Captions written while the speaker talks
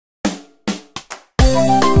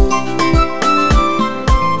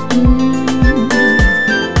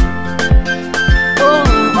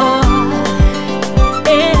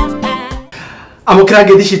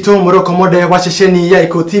Amukirage dishito muroko mode washesheni ya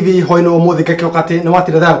Iko TV hoino muthi kakokati na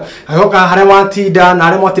watire thao agoka hare watida na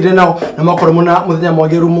hare watire nao na makoro muna muthenya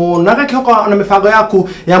mwageru muno na gakihoka na mifango yaku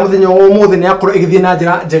ya muthenya umuthi ni yakoro igithie na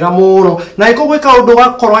njira njega muno na iko gwika undu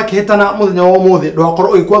gakoro akihitana muthenya umuthi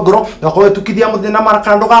ndwakoro ikwa ngoro ndwakoro tukithia muthenya na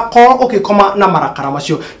marakara ndugakoro ukikoma na marakara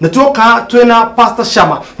macio na tuoka twina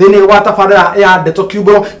Pst.SHAMMAH thini wa tafarira ya NDETO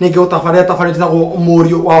KIUMBURO ninge utafarira tago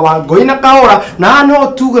murio wa Wangoi na Kaora na no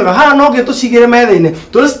tugaga ha no gitucigire methaine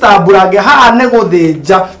turistaburaga ha ne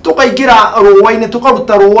guthija tukaingira ruwaine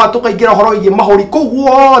tukaruta ruwa tukaingira horo igi mahori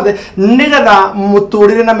kuguothe nigetha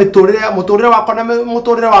muturire na muturire wako na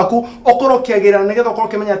muturire waku okorokiagira nigetha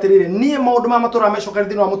okorokimenya atirire nie maundu ma matura mecoka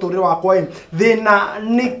thini wa muturire wakwa thina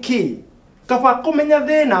niki kaba kumenya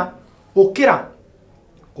thina ukira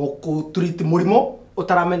treat murimo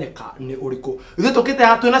utaramenyeka ni uriko ithu tukite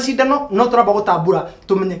hatu na cindano no turamba gutambura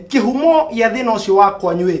tumenye kihumo ya thina ucio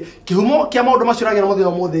wakwa nywe kihumo kia maundu macio ragira muthenya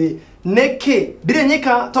muthi niki ndire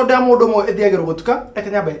nyika tondu ya mundu mwe ethiagirwo gutuka reke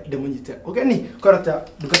nyambe ndimunyite ogeni korata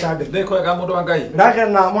ndukata nde ndiko ega mundu wa Ngai ragira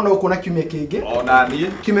na muno kuna kiumia kingi ona nie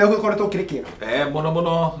kiumia gwe koretwo kirikira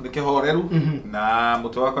muno nikihoreru na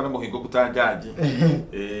mutu wakwa ni muhingo kutanjaji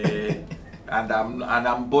and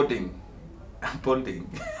I'm bonding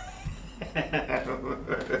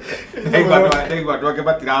Ego atuake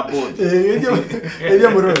batira board. Edia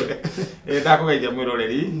murore. Ndakugeithia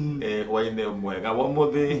mwiroreri hwaine mwega wa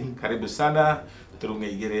muthi karibu sana turunge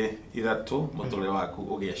igire ithatu muture waku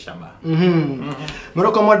ugie cama.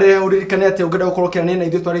 Muroko mode uririkane ati ugenda gukorokera ni na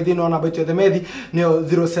ithu twari thini ona baitu the methi ni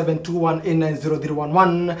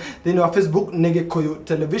 0721890011 thini wa Facebook nege Koyo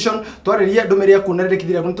Television twariria ndumeria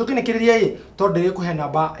kunererikithira kun tukinikiriria tondu kuhe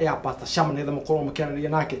namba ya Pst.SHAMMAH netha mukorwo mukiarĩria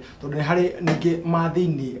nake tondu ni hari ningi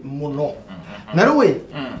mathini muno na rũĩ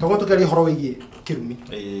togo tukeria horo wĩgie kirumi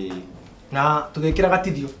na tugekira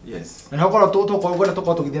gatithio na hokoro tukogora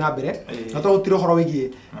tukotugithie na mbere na tugutire horo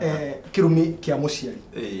wigie kirumi kia muciari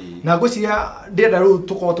na ngwiciria ndenda ru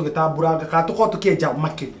tuko tugitamburanga ka tuko tukienja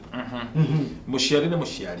makiri muciari ni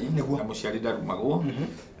muciari na muciari ndarumagwo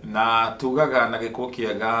na tugaga na gikuo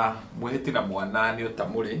kiega mwihiti na mwana ni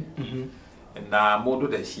utamuri na mundu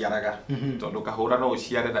ndeciaraga tondu kahura no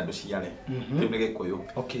uciare na nduciare riu ni gikuyu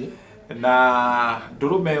na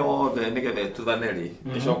ndurume yothe nigethe tuthaneri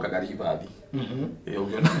icokaga ribathi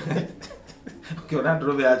ukiona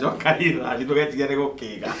ndurume yacoka ribathi ndugetigere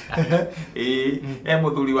gukiga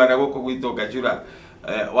muthuri wane guku gwitu ngajura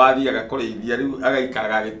wathiaga kureithia riu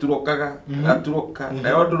agaikaraga agiturukaga gaturuka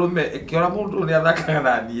nayo ndurume ikiora mundu ni athakaga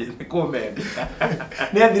na nie nikumende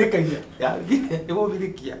ni athirikagia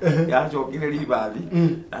igũthirikia yacokire ribathi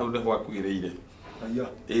hau nĩ gwakuĩrĩire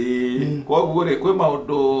koguo rĩ kwĩ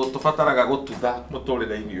maũndũ tũbataraga gũtutha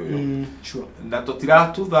mũtũrĩre-inĩ ũyũ na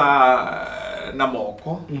tũtiratutha na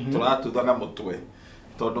moko tũratutha na mũtwe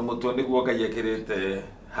tondũ mũtwe nĩguo Ngai ekĩrĩte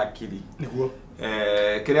hakiri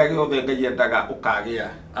kĩrĩa gĩothe Ngai endaga ũkagĩa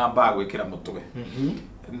ambaga gwĩkĩra mũtwe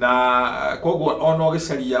na koguo ona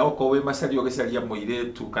ũgĩcaria okorwo wĩ macari ũgĩcaria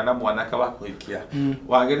mũirĩtu kana mwanake wa kũhikia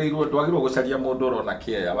ndwagĩrĩirwo gũcaria mũndũ ũrona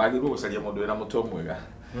kĩeya wagĩrĩirwo gũcaria mũndũ wĩna mũtwe mwega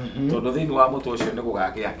tondu thini wa mutu ucio ni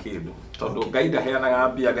gugagĩa kindu tondu Ngai ndaheanaga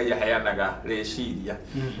mbia Ngai aheanaga reciria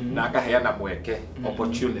na akaheana mweke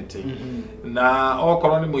opportunity na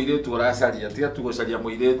okorwo ni muiritu uracaria tiga tu gucaria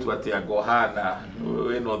muiritu ati angohana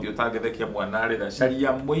wena uthio tangethekia mwana rira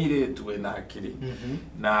caria muiritu wena hakiri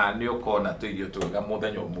na ni ukona tuirio twega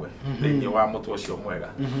muthenya umwe thini wa mutu ucio mwega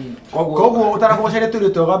koguo utaragucaria tuirio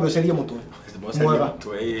twega mbecaria mutwe mwega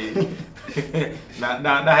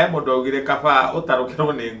na he mundu augire kaba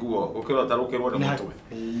utarukirwo ni nguo ukira utarukirwo ni mutwe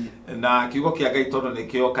na kiugo kia Ngai tondu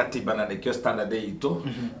nikio katiba na nikio standard itu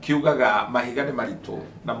kiugaga mahiga ni maritu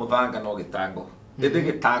na muthanga no gitango ndi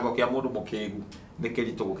gitango kia mundu mukigu ni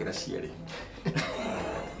kiritu gukira cieri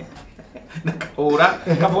na kahura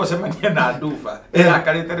kabocemania na nduba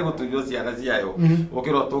akarite ni guturio ciana ciayo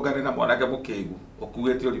ukira utungane na mwanake mukigu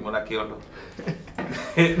ukuite urimo na kiondo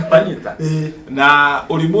banyita na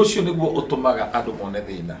urimu ucio niguo utumaga andu mone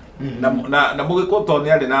thina na mugiko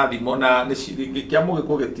toni ari na thimo na ni ciringi kia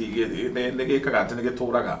mugiko gitige ni gikaga ati ni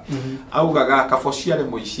gituraga augaga kabociare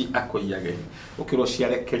muici akoiyage ukiro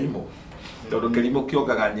ciare kerimo tondu kerimo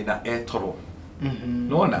kiongaga nyina etoro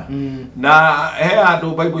nona na he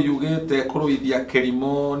andu Bible yugite kuruithia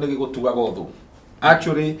kerimo ni gigutugaga uthu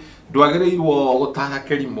actually ndwagĩrĩirwo gũtaha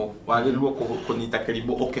kĩrimũ wagĩrĩirwo kũnyita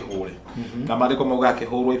kĩrimũ ũkĩhũre na marĩko mauga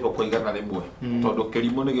kĩhũrwo iboko igana rĩmwe tondũ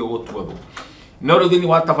kĩrimũ nĩ gĩgũtua thũ no ruthini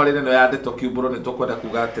wa tabarire no ya NDETO KIUMBURO ni tukwenda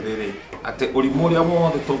kuga atiriri ati urimu uria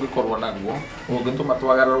wothe tungikorwo naguo ungituma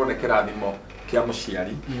twagararwo ni kirathimo kia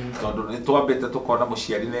muciari tondu ni twambite tukona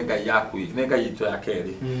muciari ni ngai yaku ni ngai itu ya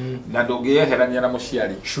keri na ndungieherania na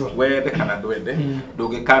muciari wende kana ndwende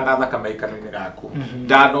ndungikana thakame ikano-ini gaku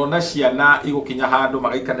ndanona ciana igukinya handu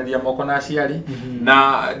magaikaniria moko na aciari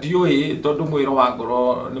na ndiui tondu mwiro wa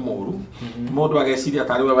ngoro ni muru mundu ageciria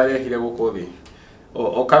tari we barehire guku thi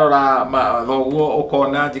okarora thoguo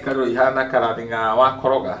ukona njikariro ihana karathinga wa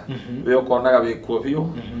koroga we ukonaga wikuo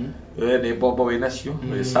biu ni bombo we nacio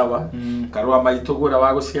we sawa karwa maitugura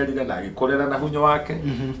wa guciarire na gikurera na hunyo wake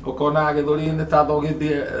ukona agithuri ni ta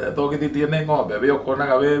thogithithie ni ng'ombe we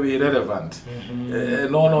ukonaga we wi relevant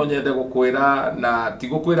no nyende gukwira na ti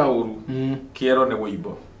gukwira uru kiero ni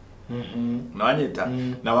wimbo no anyita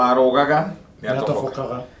na warogaga ni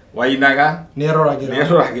atofokaga wainaga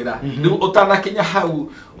neroragira ndu utanakinya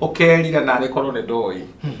hau ukerira na rekorwo ne ndoi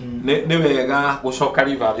ni wega gucoka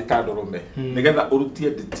riva vitandurume nigetha urutie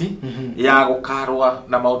nditi ya gukarwa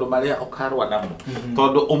na maundu maria ukarwa namo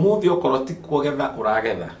tondu umuthi okorwo ti kugetha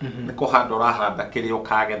uragetha ni kuhanda urahanda kiria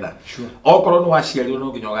ukagetha okorwo ni waciarirwo no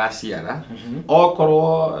nginya ugaciara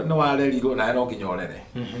okorwo ni warerirwo na no nginya urere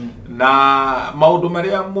na maundu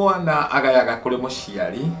maria mwana agayaga kuri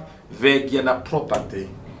muciari vengia na property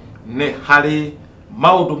ne hari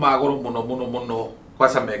maundu magoro muno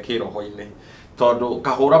kwasa mekiro hoine tondu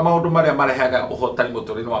kahura maundu maria marehaga uhotani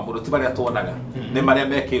muturire wa mundu ti maria tuonaga ne maria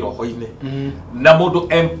mekiro hoine na mundu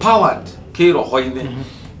empowered kiro hoine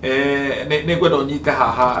ne gwendo nyite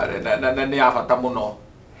haha na ne afata muno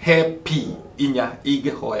happy inya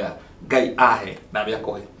igihoya ngai ahe na bia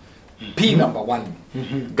kohe p number 1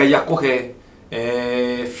 ngai akohe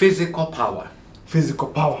physical power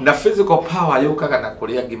na physical power yukaga na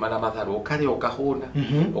kuria ngima na matharu ukari ukahuna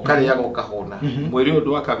ukari ukahuna mwiri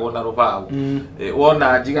undu akagona rubavu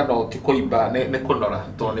wona njiga no ti kuimba ne kunora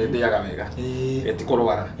to ne ndiaga wega ti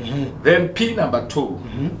kurwara then p number 2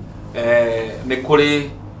 ne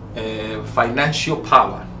kuri financial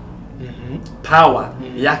power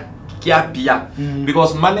ya kiapia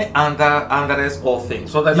because money unders all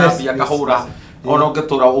things so that yes, kahura ono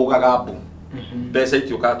getura ugagabu besa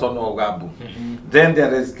itiuka tono ugabu then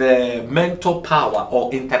there is the mental power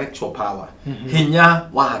or intellectual power hinya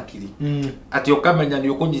wa hakiri ati ukamenya ni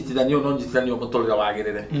ukunyitithania no nyitithania muturira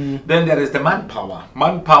wagirire then there is the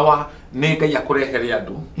manpower ni ngai akurehere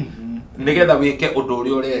andu nigetha wike undu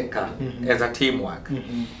uria ureka as a teamwork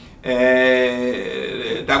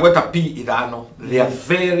dagweta p ithano they are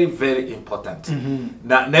very important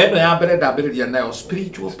na neno ya mbere ndambiriria nayo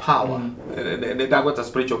spiritual power dagweta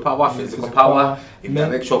spiritual power physical power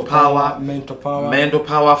intellectual power mental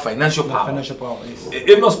power financial power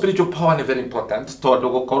yes. Spiritual power is very important tondu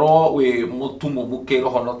gukorwo wi mutumu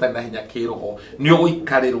mukiroho no tena hinya kiroho ni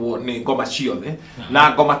uikarirwo ni ngoma ciothe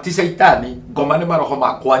na ngoma ti saitani ngoma ni maroho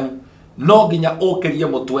makwanyu no nginya ukirie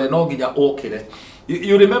mutwe no nginya ukire.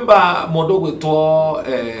 You remember mundu gwitwo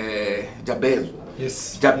Jabezu?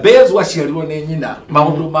 Yes. Jabezu aciarirwo ni nyina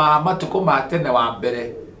maundu ma matuko ma tene wa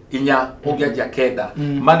mbere inya ugiaja kenda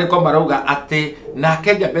mandiko marauga ati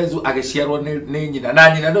nake Jabezu agiciarwo ni nyina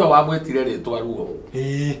na nyina niwe wamwetire ritwa ruo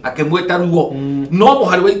akimweta ruo no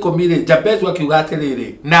muhari wa 10 Jabezu akiuga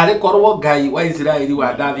atiriri na rikorwo ngai wa Israeli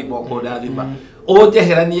wa ndathima ko ndathima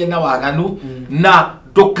ujeheranie na waganu na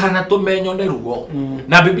ndukana tumenyo ne ruo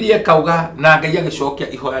na Biblia kauga na ngai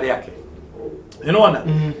agicokia ihoya riake inona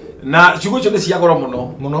na cigucio ni ciagoro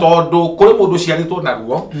muno tondu kuri mundu ciaritwo na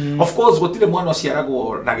ruo of course gutire mwana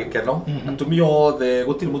ciaragwo na gikeno atumia othe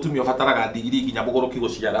gutire mutumia fataraga ndigiri nginya mugoroki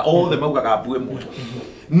guciara othe maugaga mbu imwe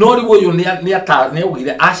no riwo yo ni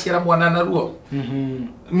ugire aciara mwana na ruo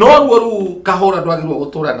no ruo ru kahora ndwagirwo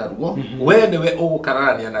gutura na ruo we niwe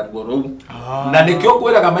ugukararania na ruo ru na nikyo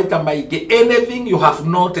kwiraga maita maingi anything you have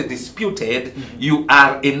not disputed you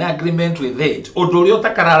are in agreement with it undu uri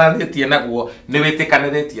utakararanitie naguo ni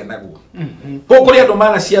witikaniretie naguo kuri andu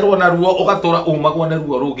mana ciarwo na ruo ugatura umagwo na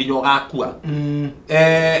ruo ru nginya ugakua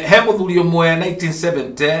he muthuri umwe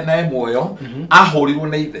 1970 na muoyo ahurirwo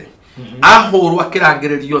na ithe ahurwa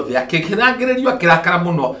kirangiririo thi akirangiririo akirakara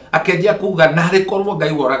muno akendia kuga na rikorwo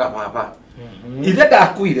ngai woraga baba ithe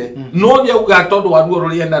ndakuire no nyauga tondu wa ruo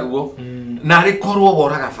ruria na ruo na rikorwo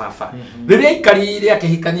woraga baba riria ikarire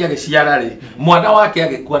akihikania giciara ri mwana wake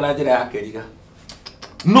agikua na njira ya kiriga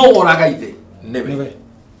no woraga ithe niwe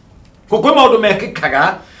kukwe maundu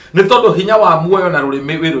mekikaga ni tondu hinya wa muoyo na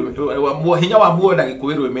rurimi hinya wa muoyo na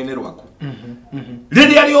gikuwi rwimini rwaku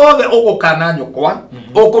riria riothe ugukana nyukwa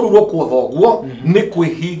ukururwo kuothoguo ni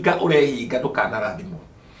kwihinga urehinga ndukana rathimo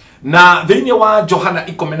na thiini wa Johana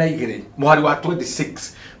 12 muhari wa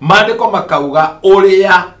 26 mandiko makauga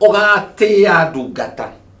uria ugatia ndungata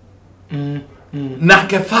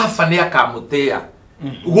nake baba ni akamutia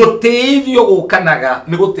gutithio gukanaga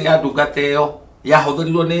ni gutia ndungata iyo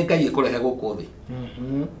yahuthirirwo ni Ngai ikurehe guku thi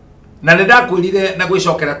na nindakwirire na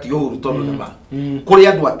gwicokera ti uru tondu nima kuri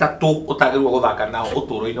andu atatu utagirwo guthaka nao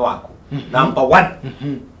uturo-ini waku. Number 1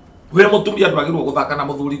 we mutumia ndwagirwo guthaka na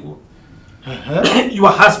muthuriguo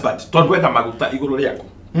your husband tondu enda maguta iguru riaku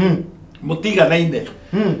mutiganaine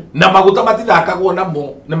na maguta matithakagwo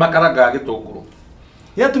namo ni makaranga gitunguru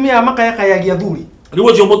ya tumia makayakayagia thuri riu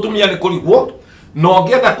ucio mutumia ni kurigwo no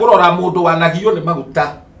ngienda kurora mundu wanagio ni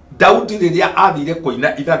maguta. Daudi riria athire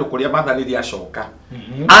kuina ithanduku ria mathani ria acoka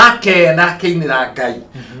akena keinira Ngai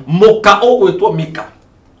muka ugwitwo Mika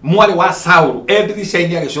mwari wa Saulu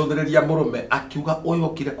endiricaini agicũthĩrĩria murume akiuga uyu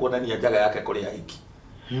okire kuonania njaga yake kuri ahiki.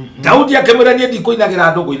 Daudi akimwira nie ndikuinagira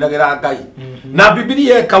andu nguinagira Ngai na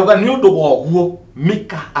Biblia ikauga ni undu woguo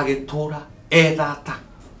Mika agitura ethata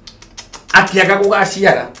akiaga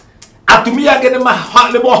gugaciara atumia ange ni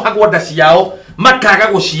mohagwo nda ciao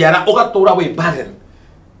makaga guciara ugatura wi barren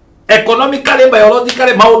economically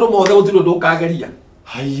biologically maundu mothe gutiro ndukageria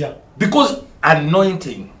haya because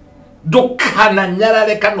anointing ndukana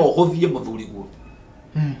nyarare kana uhuthie muthuriguo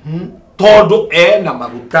tondu ena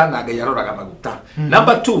maguta na Ngai aroraga maguta.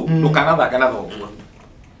 Number 2 ndukana thaka na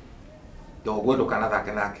thoguo ndukana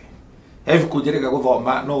thaka nake hevi kunjiriga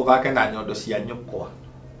guthoma no uthake na nyondo cia nyukwa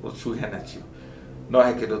ucuhe nacio no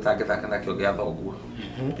he kindu utangithaka nakio gia thoguo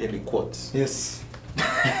in quotes. Yes.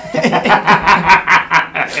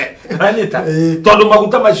 Anita tondu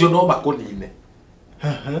maguta macio no makunine.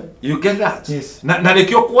 You get that? Yes. Na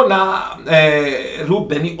nikio kuona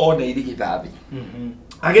Rubeni ona irigithathi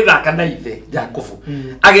agithaka na ithe Jakobu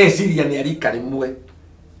ageciria ni arika rimwe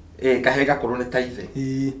kahega korwo ni ta ithe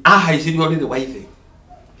ahaicirio riri wa ithe.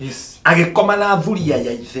 Yes. Agikoma na thuria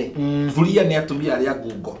ya ithe thuria ni atumia aria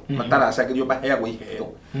ngungo mataracagirio maheagwo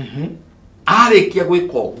iheo arikia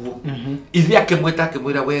gwika uguo ithe akimwita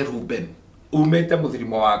akimwira we Ruben umete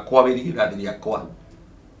muthirimo wakwa wirigithathi riakwa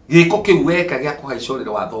giko kiu weka gia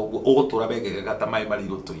kuhaicorera wa thoguo ugutura begega ta mai mari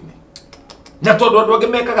rutu-ini na tondu andu angi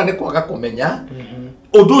mekaga ni kwaga kumenya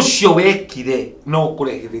undu ucio wekire no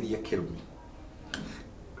kurehithiria kirumi.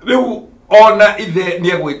 Riu ona ithe ni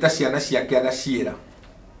egwita ciana ciake agaciira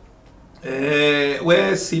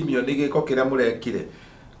we Simeon giko kiria murekire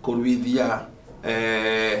kuruithia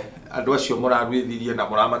andu acio muraruithirie na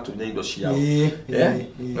muramatunya indo ciao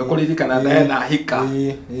no kuririkana na hika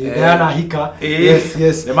na hika. Yes,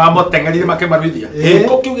 yes. Ni mamotengerire makimaruithia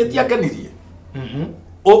ko kiu gitiakenirie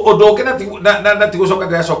undu ungi na tigucoka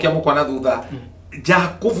ndiracokia mukwa na thutha.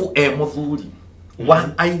 Jakobu muthuri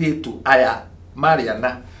wa airitu aya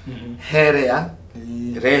Mariana Herea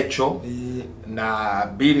Rachel na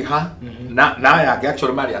Bilha na aya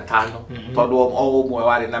actually mari atano tondu o umwe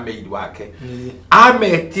wari na maid wake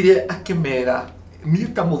ametire akimera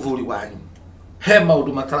mita muthuri wanyu he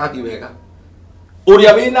maundu matarathi wega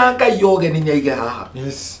uria wina Ngai yogeni nyaige haha.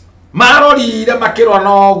 Yes. Marorire makirwa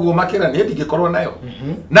noguo makira ni ndingikorwo nayo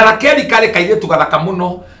na Rakeli kare kairitu gathaka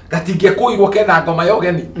muno gatingekuirwo kena ngoma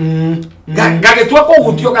yogeni gagitua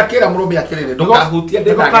kugutio gakira murume atirire ndukahutie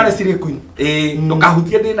ndina kare siri queen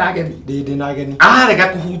ndukahutie ndina ageni ndina ageni arega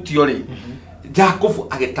kuhutio ri Jakobu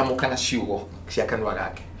agitamuka na ciugo cia kanwa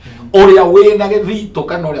gake uria wina githito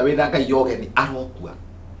kana uria wina Ngai yogeni arokua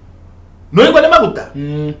no igwa ni maguta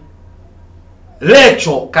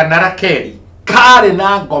Lecho kana Rakeli kare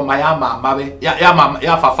na ngoma ya mamawe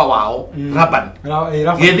ya baba wao Laban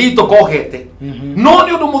githito kohete no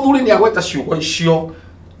ni undu muthuri ni agweta ciugo icio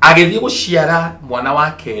agithie guciara mwana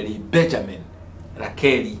wa keri Benjamin.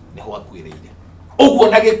 Rakeli ni ho akwiriire uguo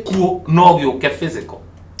na gikuo no giuke physical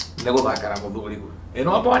ne guthakara muthuri gu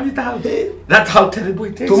eno amba wanyita hau. That's how terrible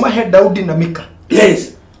it is. Tumahe Daudi na Mika.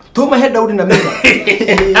 Yes. Tumahe Daudi na Mika.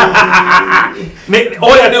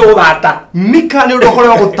 Oya ni uthata Mika ni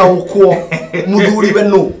udokorwa gutaukwo muthuri we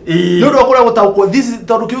no ni udokorwa gutaukwo this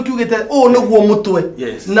tondu kiu kiugite o niguo mutwe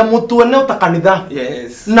na mutwe ne utakanitha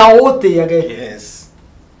na utiage. Yes.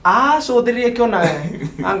 Cũthĩrĩrie kĩona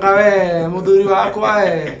anga we muthuri wakwa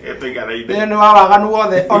ni wa waganu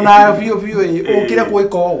wothe ona biũ ũkire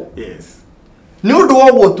gwĩka ũũ. Nĩ ũndũ wa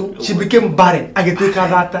ũguo tu she became barren agĩtuĩka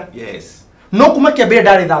thata. No kuma kĩambĩrĩria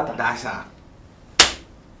ndarĩ thata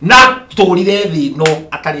na tũrire thĩ no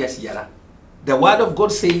atarĩ aciara. The word of God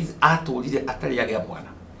says atũrire atarĩ agĩa mwana.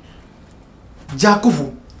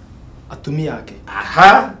 Jakobu atumia ake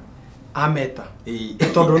ameta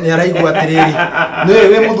tondu ni araigua atiriri ni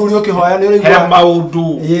we muthuri ukihoya ni uraigua he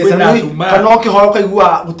maundu kana ukihoya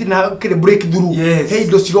ukaigua gutina kire breakthrough he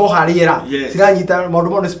indo ciroha riera ciranyita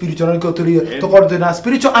maundu mone spiritual nikio turi tukorwo na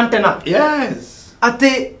spiritual antenna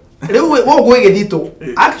ati riu wo gwigithito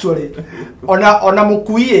actually ona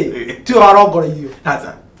mukuie ti warongoreio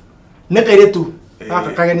haza ne kaire tu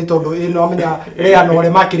aka kageni tondu ino amenya ria no re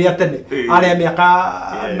makiria tene aria miaka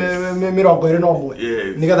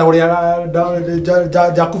 21 nigetha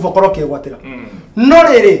uria jakufa koroke gwatira no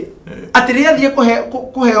riri atiria thie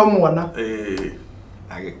kuheo mwana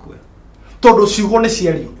agekua tondu ciugo ni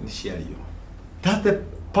ciario that's the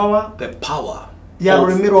power ya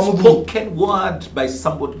rumirwa muthuri spoken word by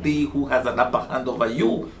somebody who has an upper hand over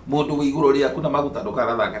you mundu wiguru ria kuna maguta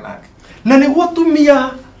ndukarathake nake na niguo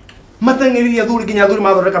tumia matengeriria thuri ginya thuri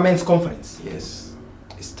mathoreka men's conference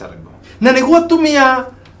it's terrible na niguo tumia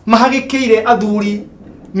mahagikiire athuri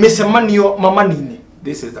micemanio mamanini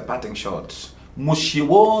this is the parting shot muci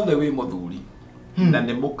wothe wi muthuri na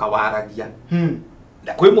ni mukawaragia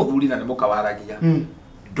na kwi muthuri na ni mukawaragia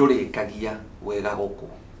ndurikagia wega guku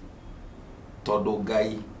tondu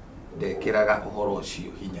Ngai ndekiraga uhoro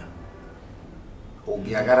ucio hinya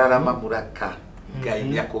ungiagarara mamuraka Ngai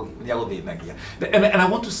niaguthinagia and I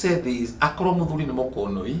want to say this akoro muthuri ni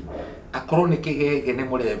mukonoi akoro ni kigege ni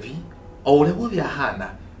murevi o ure guthia hana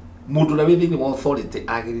mundu na withini wa authority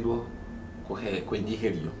agirirwo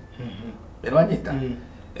kwinyihirio erwanyita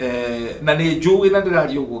na ni njui na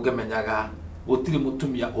ndirario uguo ngemenyaga gutiri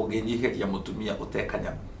mutumia unginyihiria mutumia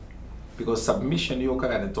utekanya because submission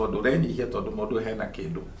yokaga ni tondu renyihia tondu mundu hena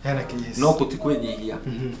kindu no gutikwenyihia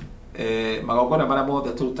magogona mara mothe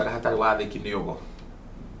turutaga hatari wathiki niogo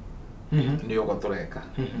niogo tureka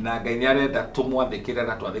na Ngai ni arenda tumwathikire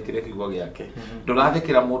na twathikire kiugo giake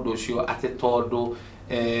ndurathikira mundu ucio ati tondu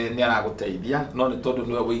ni araguteithia no ni tondu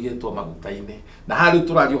niwe wigitwo magutaini na hari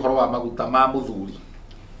turario horo wa maguta ma muthuri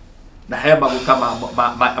na he maguta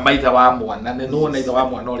maitha wa mwana ne no na itha wa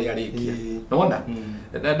mwana uri arikia nona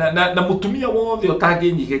na mutumia wothe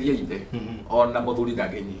utanginyihiria ithe ona muthuri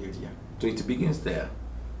ndanginyihiria so it begins there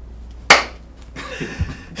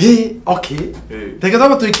okay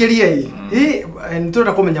tegetha tuikirie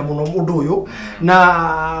nitunda kumenya muno mundu uyu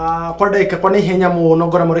na kwa ndeka kwa ni henya muno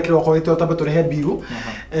ngora murekirwo kwa wito tabe turi he biru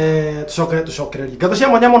tucokereria ngatho cia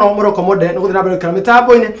mwanya muno muroko mode nuguthi na mbere kana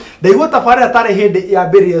mitambo-ini ndaigua tabarira tari hindi ya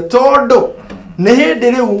mbere tondu ni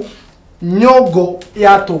hindi riu nyongo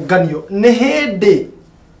ya tunganio ni hindi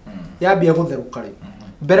yambia gutheruka ri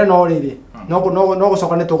mbere no riri no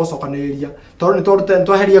gucoka ni tugucokaniriria tondu ni tondu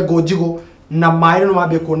tweheria ngunjigo na maire no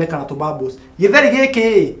mambie kuonekana to babos githeri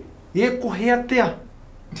giki gikuhe atia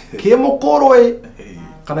ki mukurwe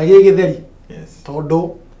kana githeri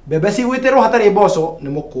tondu bebe si gwiterwo hatari mboco ni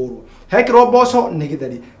mukuru hekirwo mboco ni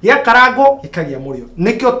githeri ya karango ikagia murio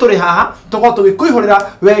nikio turi haha tugo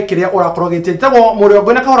tugikuihurira we kiria urakorwo gititagwo murio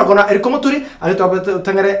ngona kahoragona eriko muturi ari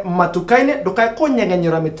tengere matukaine ndukae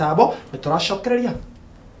kunyengenyora mitambo nituracokereria